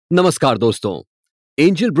नमस्कार दोस्तों,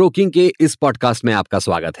 angel broking के इस पॉडकास्ट में आपका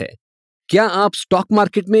स्वागत है। क्या आप स्टॉक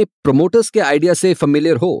मार्केट में प्रमोटर्स के आइडिया से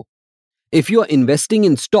फेमिलियर हो? If you are investing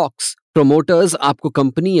in stocks, promoters आपको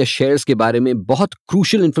कंपनी या शेयर्स के बारे में बहुत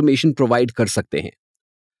क्रूशियल इंफॉर्मेशन प्रोवाइड कर सकते हैं।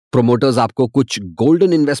 प्रमोटर्स आपको कुछ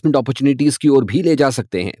गोल्डन इन्वेस्टमेंट अपॉर्चुनिटीज की ओर भी ले जा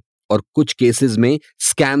सकते हैं और कुछ केसेस में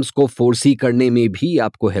स्कैम्स को फोरसी करने में भी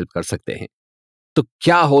आपको हेल्प कर सकते हैं। तो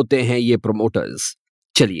क्या होते हैं ये प्रमोटर्स?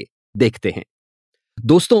 चलिए देखते हैं।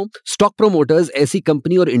 दोस्तों, स्टॉक प्रमोटर्स ऐसी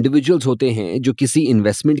कंपनी और इंडिविजुअल्स होते हैं जो किसी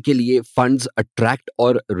इन्वेस्टमेंट के लिए फंड्स अट्रैक्ट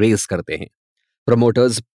और रेज करते हैं।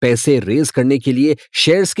 प्रमोटर्स पैसे रेज करने के लिए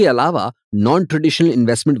शेयर्स के अलावा नॉन ट्रेडिशनल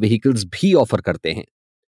इन्वेस्टमेंट व्हीकल्स भी ऑफर करते हैं।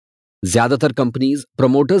 ज्यादातर कंपनीज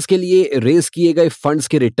प्रमोटर्स के लिए रेज किए गए फंड्स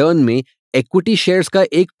के रिटर्न में इक्विटी शेयर्स का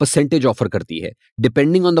एक परसेंटेज ऑफर करती है,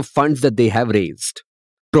 depending on the funds that they have raised.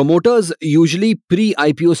 Promoters usually pre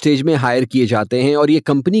IPO stage में हायर किए जाते हैं और ये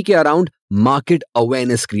कंपनी के अराउंड मार्केट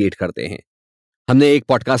अवेयरनेस क्रिएट करते हैं। हमने एक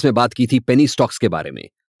पॉडकास्ट में बात की थी पेनी स्टॉक्स के बारे में,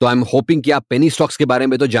 तो आई एम होपिंग कि आप पेनी स्टॉक्स के बारे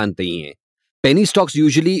में तो जानते ही हैं। पेनी स्टॉक्स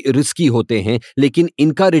यूजुअली रिस्की होते हैं, लेकिन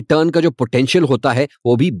इनका रिटर्न का जो पोटेंशियल होता है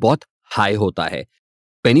वो भी बहुत हाई होता है।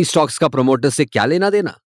 पेनी स्टॉक्स का प्रमोटर्स से क्या लेना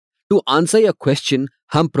देना? टू आंसर योर क्वेश्चन,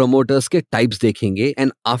 हम प्रमोटर्स के टाइप्स देखेंगे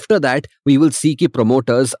and after that we will see कि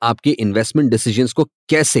प्रमोटर्स आपके इन्वेस्टमेंट डिसीजंस को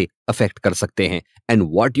कैसे अफेक्ट कर सकते हैं and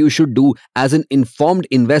what you should do as an informed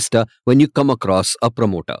investor when you come across a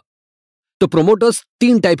promoter. तो प्रमोटर्स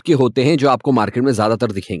तीन टाइप के होते हैं जो आपको मार्केट में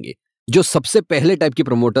ज्यादातर दिखेंगे। जो सबसे पहले टाइप के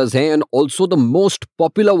प्रमोटर्स हैं and also the most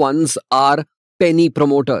popular ones are penny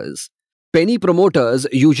promoters. Penny promoters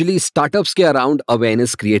usually startups के अराउंड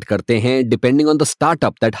अवेयरनेस क्रिएट करते हैं, depending on the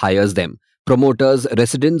startup that hires them. Promoters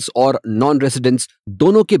residents और नॉन रेसिडेंट्स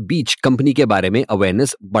दोनों के बीच कंपनी के बारे में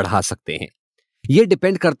अवेयरनेस बढ़ा सकते हैं। यह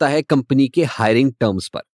डिपेंड करता है कंपनी के हायरिंग टर्म्स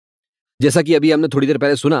पर। जैसा कि अभी हमने थोड़ी देर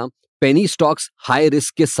पहले सुना, पेनी स्टॉक्स हाई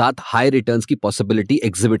रिस्क के साथ हाई रिटर्न्स की पॉसिबिलिटी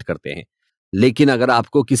एग्जिबिट करते हैं। लेकिन अगर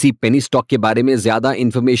आपको किसी पेनी स्टॉक के बारे में ज्यादा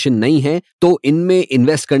इंफॉर्मेशन नहीं है तो इनमें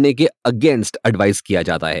इन्वेस्ट करने के अगेंस्ट एडवाइस किया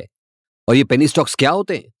जाता है। और ये पेनी स्टॉक्स क्या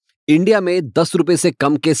होते हैं? इंडिया में 10 रुपए से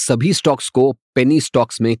कम के सभी स्टॉक्स को पेनी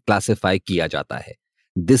स्टॉक्स में क्लासिफाई किया जाता है।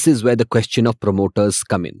 This is where the question of promoters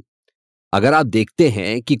come in. अगर आप देखते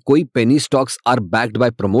हैं कि कोई penny stocks are backed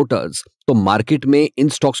by promoters, तो मार्केट में इन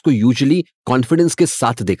स्टॉक्स को यूजुअली कॉन्फिडेंस के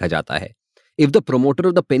साथ देखा जाता है। If the promoter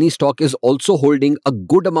of the penny stock is also holding a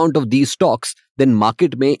good amount of these stocks, then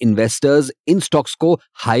market में इन्वेस्टर्स इन स्टॉक्स को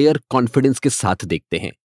हायर कॉन्फिडेंस के साथ देखते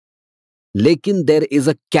हैं। लेकिन there is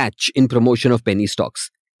a catch in promotion of penny stocks.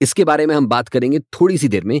 इसके बारे में हम बात करेंगे थोड़ी सी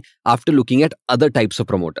देर में after looking at other types of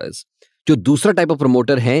promoters. जो दूसरा टाइप ऑफ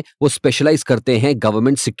प्रमोटर है वो स्पेशलाइज करते हैं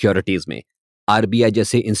गवर्नमेंट सिक्योरिटीज में। आरबीआई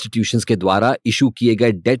जैसे इंस्टीट्यूशंस के द्वारा इशू किए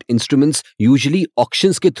गए डेट इंस्ट्रूमेंट्स यूजुअली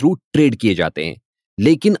ऑक्शंस के थ्रू ट्रेड किए जाते हैं।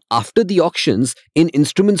 लेकिन after the auctions in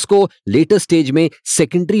instruments को लेटर स्टेज में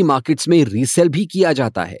सेकेंडरी मार्केट्स में रीसेल भी किया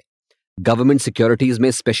जाता है। गवर्नमेंट सिक्योरिटीज में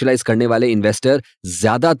स्पेशलाइज करने वाले इन्वेस्टर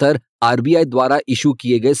ज्यादातर आरबीआई द्वारा इशू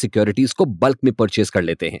किए गए सिक्योरिटीज को बल्क में परचेज कर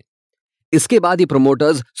लेते हैं। इसके बाद ये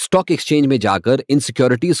प्रमोटर्स स्टॉक एक्सचेंज में जाकर इन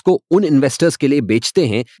सिक्योरिटीज को उन इन्वेस्टर्स के लिए बेचते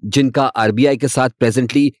हैं जिनका आरबीआई के साथ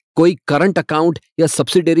प्रेजेंटली कोई करंट अकाउंट या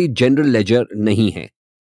सब्सिडरी जनरल लेजर नहीं है।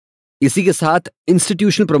 इसी के साथ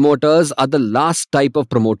institutional promoters are the last type of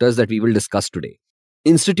promoters that we will discuss today.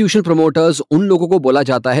 Institutional promoters उन लोगों को बोला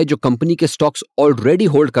जाता है जो कंपनी के स्टॉक्स ऑलरेडी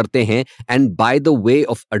होल्ड करते हैं and by the way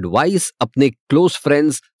of advice अपने क्लोज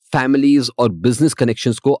फ्रेंड्स, फैमिलीज और बिजनेस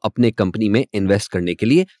कनेक्शंस को अपने कंपनी में इन्वेस्ट करने के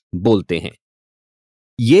लिए बोलते हैं।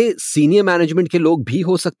 ये सीनियर मैनेजमेंट के लोग भी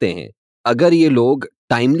हो सकते हैं। अगर ये लोग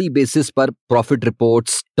टाइमली बेसिस पर profit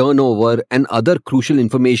reports, turnover and other crucial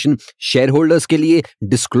information share holders के लिए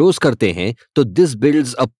डिस्क्लोज करते हैं तो this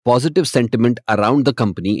builds a positive sentiment around the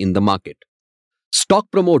company in the market. Stock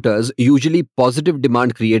promoters usually positive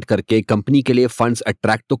demand create करके कंपनी के लिए फंड्स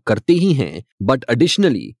अट्रैक्ट तो करते ही हैं, बट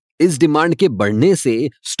एडिशनली इस डिमांड के बढ़ने से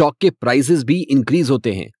स्टॉक के प्राइसेस भी इंक्रीज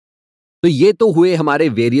होते हैं। तो ये तो हुए हमारे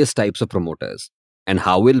various types of promoters. And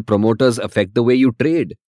how will promoters affect the way you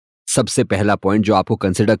trade? सबसे पहला पॉइंट जो आपको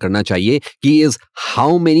कंसिडर करना चाहिए कि is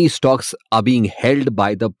how many stocks are being held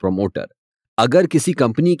by the promoter. अगर किसी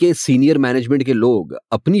कंपनी के सीनियर मैनेजमेंट के लोग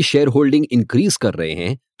अपनी शेयर होल्डिंग इंक्रीज कर रहे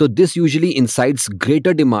हैं तो this usually incites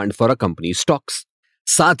greater demand for a company stocks.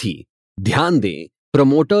 साथ ही ध्यान दें,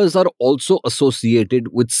 promoters are also associated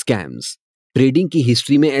with scams. Trading की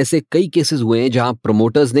हिस्ट्री में ऐसे कई केसेस हुए हैं जहां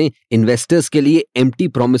प्रमोटर्स ने इन्वेस्टर्स के लिए एम्प्टी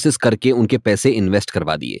प्रोमिसेस करके उनके पैसे इन्वेस्ट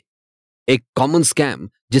करवा दिए। एक कॉमन स्कैम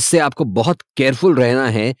जिससे आपको बहुत केयरफुल रहना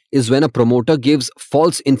है is when a promoter gives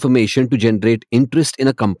false information to generate interest in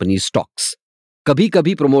a company stocks. कभी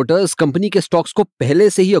कभी प्रोमोटर्स कंपनी के स्टॉक्स को पहले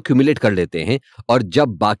से ही अक्यूमुलेट कर लेते हैं और जब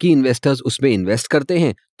बाकी इन्वेस्टर्स उसमें इन्वेस्ट करते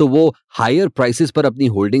हैं तो वो हायर प्राइसेस पर अपनी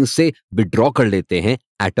होल्डिंग्स से विड्रॉ कर लेते हैं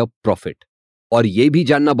एट अ प्रॉफिट। और ये भी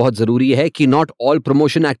जानना बहुत जरूरी है कि not all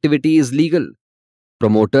promotion activity is legal.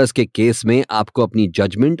 Promoters के केस में आपको अपनी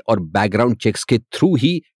जजमेंट और बैकग्राउंड चेक्स के थ्रू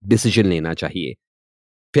ही डिसीजन लेना चाहिए।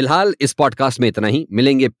 फिलहाल इस पॉडकास्ट में इतना ही।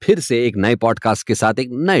 मिलेंगे फिर से एक नए पॉडकास्ट के साथ, एक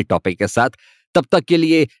नए टॉपिक के साथ। तब तक के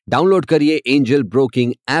लिए डाउनलोड करिए एंजल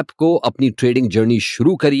ब्रोकिंग ऐप को, अपनी ट्रेडिंग जर्नी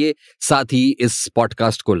शुरू करिए। साथ ही इस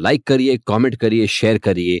पॉडकास्ट को लाइक करिए, कमेंट करिए, शेयर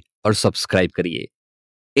करिए और सब्सक्राइब करिए।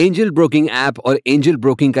 एंजल ब्रोकिंग ऐप और एंजल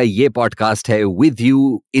ब्रोकिंग का ये पॉडकास्ट है with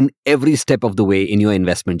you in every step of the way in your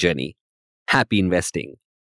investment journey. Happy investing.